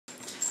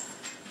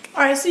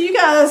Alright, so you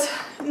guys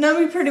know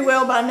me pretty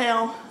well by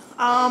now.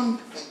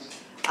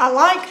 I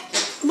like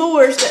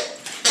lures that...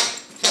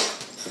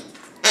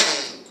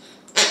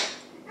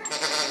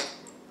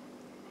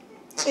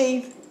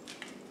 Eve.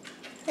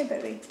 Hey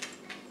baby.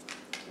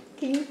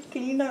 Can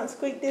you not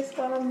squeak this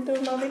while I'm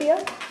doing my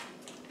video?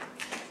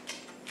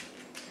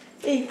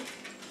 Eve.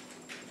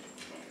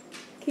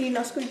 Can you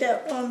not squeak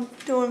that while I'm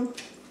doing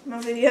my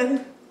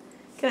video?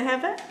 Can I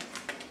have that?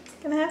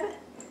 Can I have it?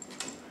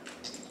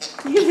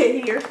 You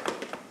get here.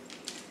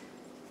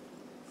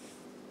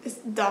 It's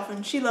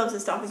dolphin. She loves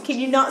this dolphin. Can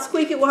you not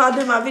squeak it while I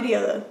do my video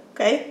though?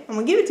 Okay? I'm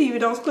gonna give it to you,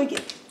 but don't squeak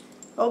it.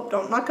 Oh,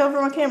 don't not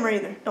cover my camera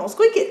either. Don't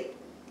squeak it.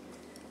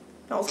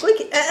 Don't squeak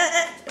it.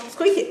 Don't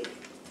squeak it.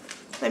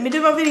 Let me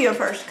do my video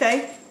first,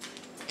 okay?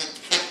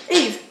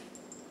 Eve.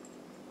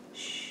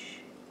 Shh.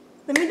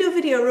 Let me do a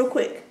video real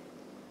quick.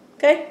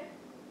 Okay?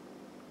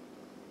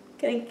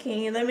 Can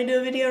you let me do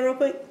a video real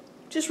quick?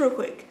 Just real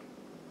quick.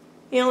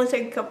 It only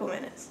take a couple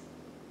minutes.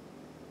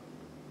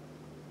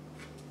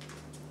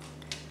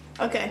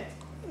 Okay.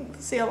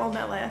 See how long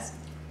that lasts.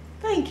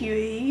 Thank you,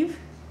 Eve.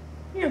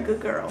 You're a good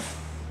girl.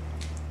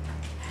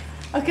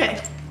 Okay,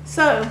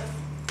 so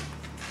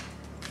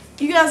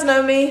you guys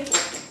know me.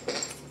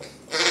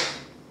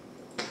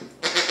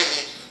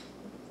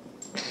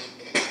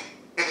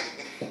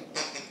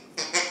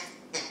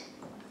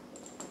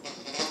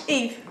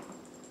 Eve,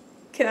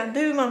 can I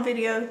do my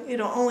video?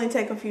 It'll only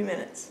take a few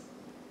minutes.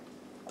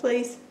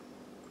 Please.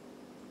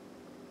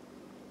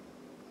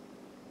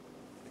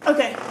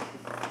 Okay.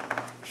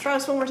 Try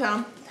this one more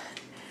time.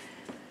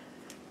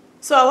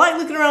 So I like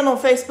looking around on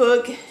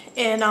Facebook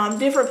and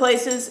different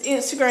places,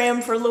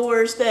 Instagram, for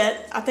lures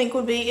that I think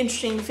would be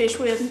interesting to fish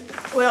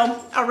with.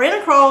 Well, I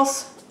ran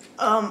across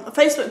a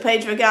Facebook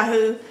page of a guy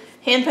who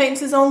hand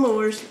paints his own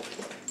lures.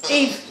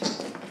 Eve,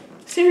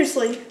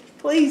 seriously,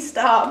 please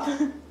stop.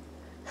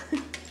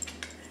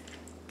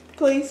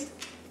 Please.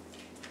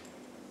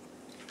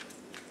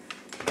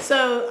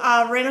 So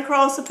I ran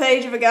across a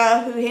page of a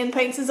guy who hand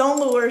paints his own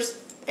lures,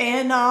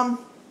 and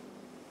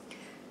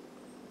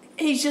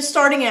he's just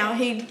starting out.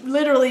 He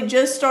literally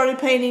just started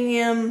painting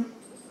him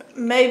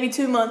maybe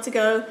 2 months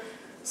ago.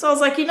 So I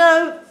was like, you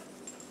know,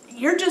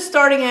 you're just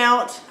starting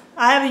out.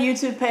 I have a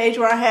YouTube page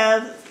where I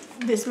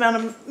have this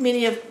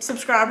many of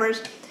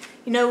subscribers.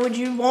 You know, would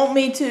you want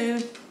me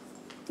to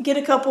get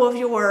a couple of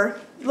your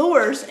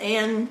lures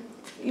and,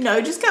 you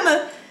know, just kind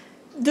of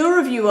do a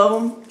review of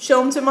them,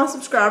 show them to my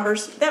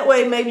subscribers. That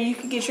way maybe you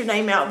could get your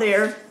name out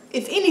there.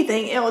 If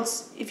anything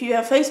else, if you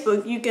have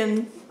Facebook, you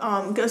can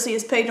go see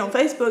his page on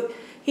Facebook.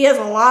 He has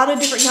a lot of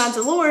different kinds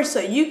of lures, so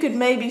you could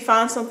maybe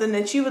find something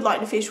that you would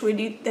like to fish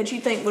with that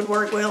you think would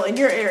work well in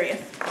your area.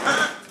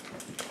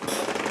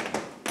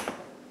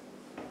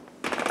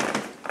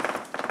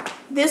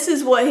 This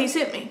is what he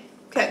sent me.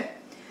 Okay.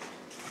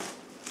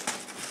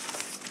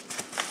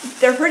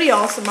 They're pretty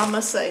awesome, I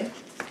must say.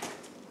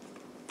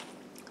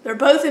 They're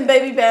both in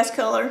baby bass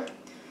color.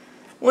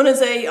 One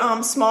is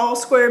a small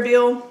square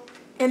bill,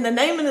 and the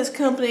name of this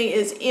company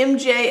is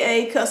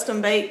MJA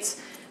Custom Baits.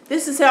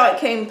 This is how it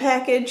came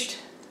packaged.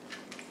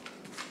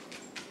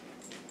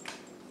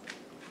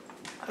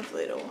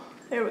 Hopefully it'll,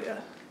 there we go.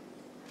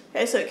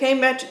 Okay, so it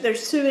came back,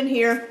 there's 2 in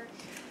here.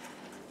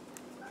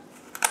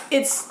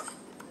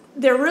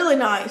 They're really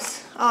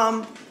nice.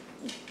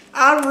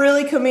 I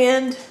really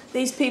commend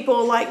these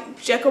people like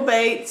Jekyll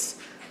Baits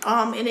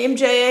and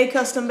MJA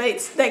Custom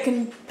Baits that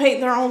can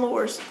paint their own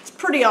lures. It's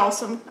pretty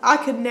awesome. I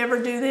could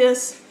never do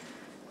this.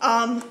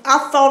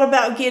 I thought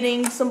about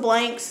getting some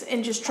blanks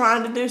and just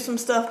trying to do some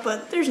stuff,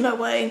 but there's no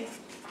way.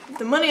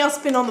 The money I'll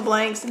spend on the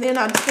blanks, and then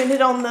I'd spend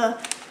it on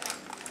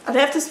I'd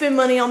have to spend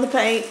money on the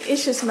paint.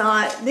 It's just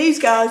not. These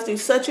guys do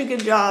such a good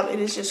job. It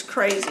is just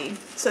crazy.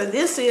 So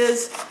this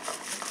is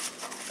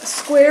a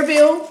square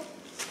bill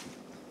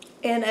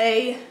and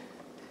a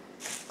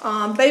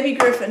baby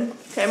griffin.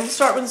 Okay, I'm going to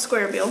start with the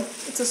square bill.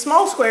 It's a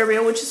small square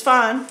bill, which is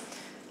fine.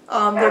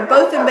 They're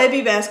both in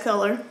baby bass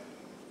color.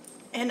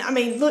 And I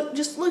mean, look,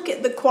 just look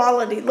at the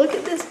quality. Look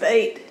at this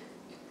bait.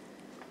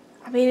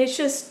 I mean, it's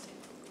just,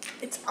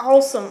 it's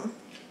awesome.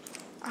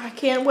 I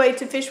can't wait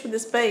to fish with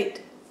this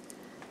bait.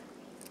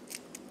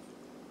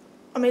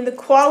 I mean, the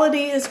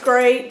quality is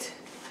great.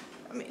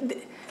 I mean,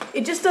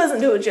 it just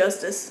doesn't do it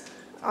justice.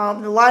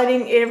 The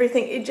lighting,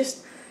 everything, it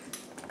just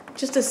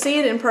to see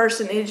it in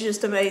person is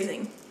just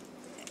amazing.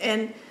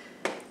 And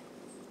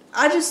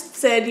I just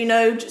said, you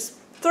know, just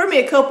throw me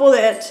a couple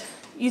that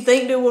you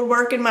think would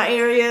work in my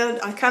area.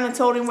 I kind of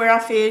told him where I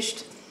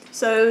fished.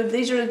 So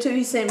these are the 2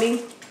 he sent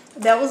me.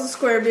 That was a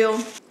square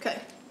bill. Okay.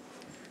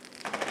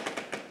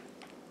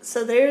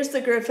 So there's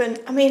the griffin.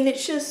 I mean,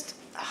 it's just,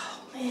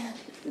 oh man,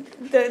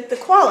 the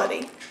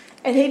quality.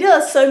 And he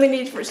does so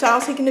many different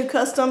styles. He can do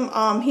custom.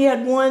 He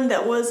had one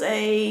that was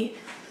I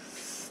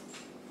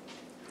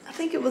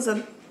think it was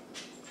a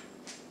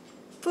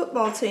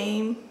football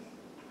team,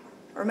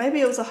 or maybe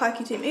it was a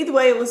hockey team. Either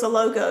way, it was a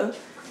logo.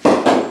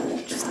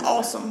 Just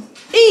awesome.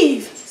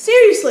 Eve,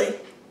 seriously,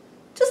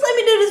 just let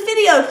me do this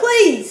video,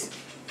 please.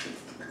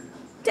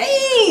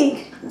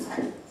 Dang.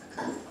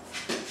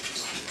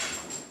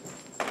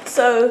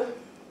 So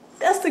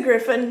that's the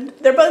Griffin.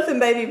 They're both in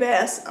baby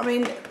bass. I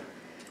mean,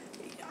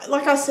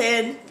 like I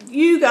said,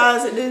 you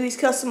guys that do these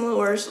custom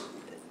lures,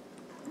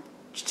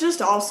 it's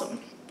just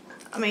awesome.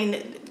 I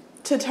mean,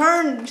 to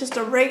turn just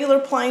a regular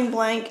plain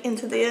blank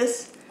into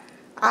this,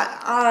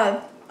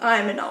 I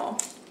am in awe.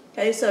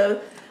 Okay,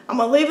 so I'm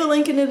going to leave a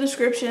link in the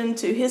description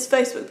to his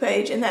Facebook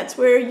page, and that's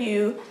where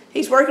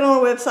he's working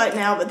on a website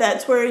now, but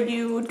that's where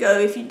you would go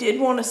if you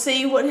did want to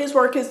see what his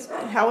work is,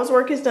 how his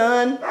work is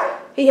done.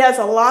 He has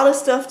a lot of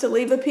stuff to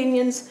leave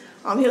opinions.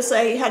 He'll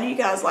say, how do you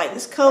guys like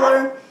this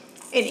color?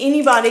 And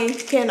anybody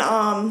can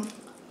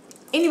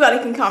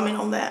comment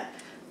on that.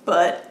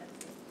 But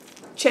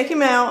check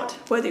him out,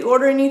 whether you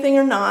order anything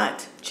or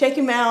not. Check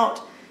him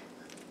out.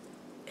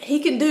 He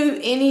can do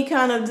any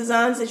kind of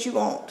designs that you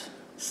want.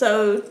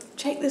 So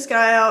check this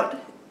guy out,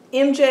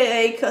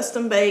 MJA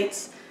Custom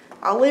Baits.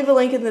 I'll leave a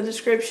link in the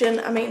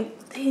description. I mean,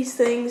 these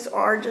things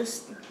are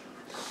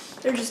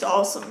they're just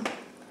awesome.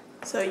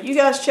 So you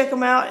guys check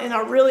them out, and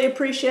I really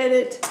appreciate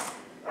it.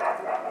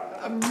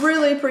 I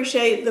really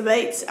appreciate the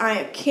baits.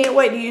 I can't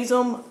wait to use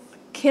them.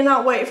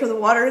 Cannot wait for the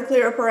water to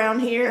clear up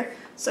around here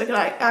so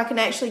I can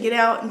actually get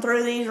out and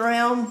throw these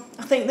around.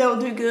 I think they'll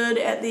do good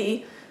at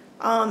the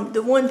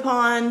one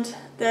pond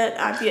that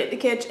I've yet to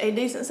catch a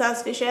decent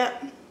sized fish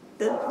at,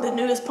 the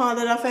newest pond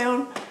that I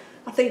found.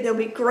 I think they'll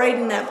be great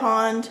in that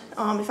pond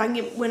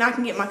when I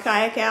can get my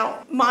kayak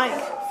out.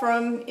 Mike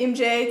from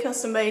MJA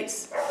Custom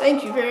Baits,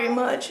 thank you very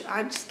much.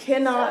 I just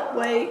cannot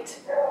wait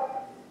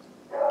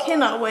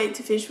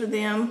to fish with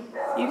them.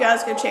 You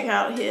guys go check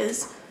out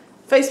his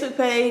Facebook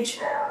page.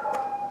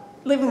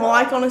 Leave him a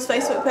like on his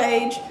Facebook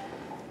page.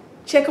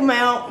 Check him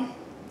out.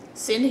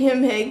 Send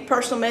him a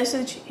personal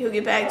message. He'll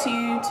get back to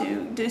you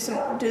to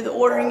do the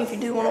ordering if you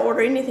do want to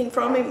order anything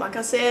from him. Like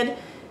I said,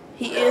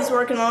 he is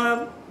working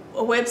on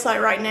a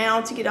website right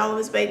now to get all of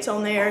his baits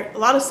on there. A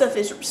lot of stuff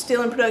is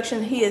still in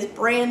production. He is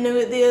brand new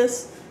at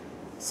this.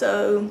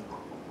 So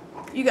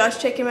you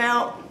guys check him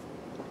out.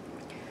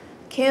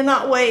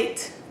 Cannot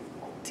wait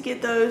to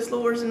get those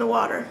lures in the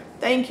water.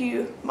 Thank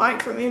you,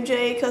 Mike from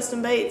MJA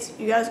Custom Baits.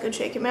 You guys go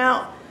check him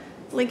out.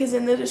 Link is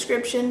in the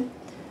description.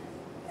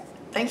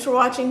 Thanks for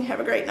watching.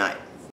 Have a great night.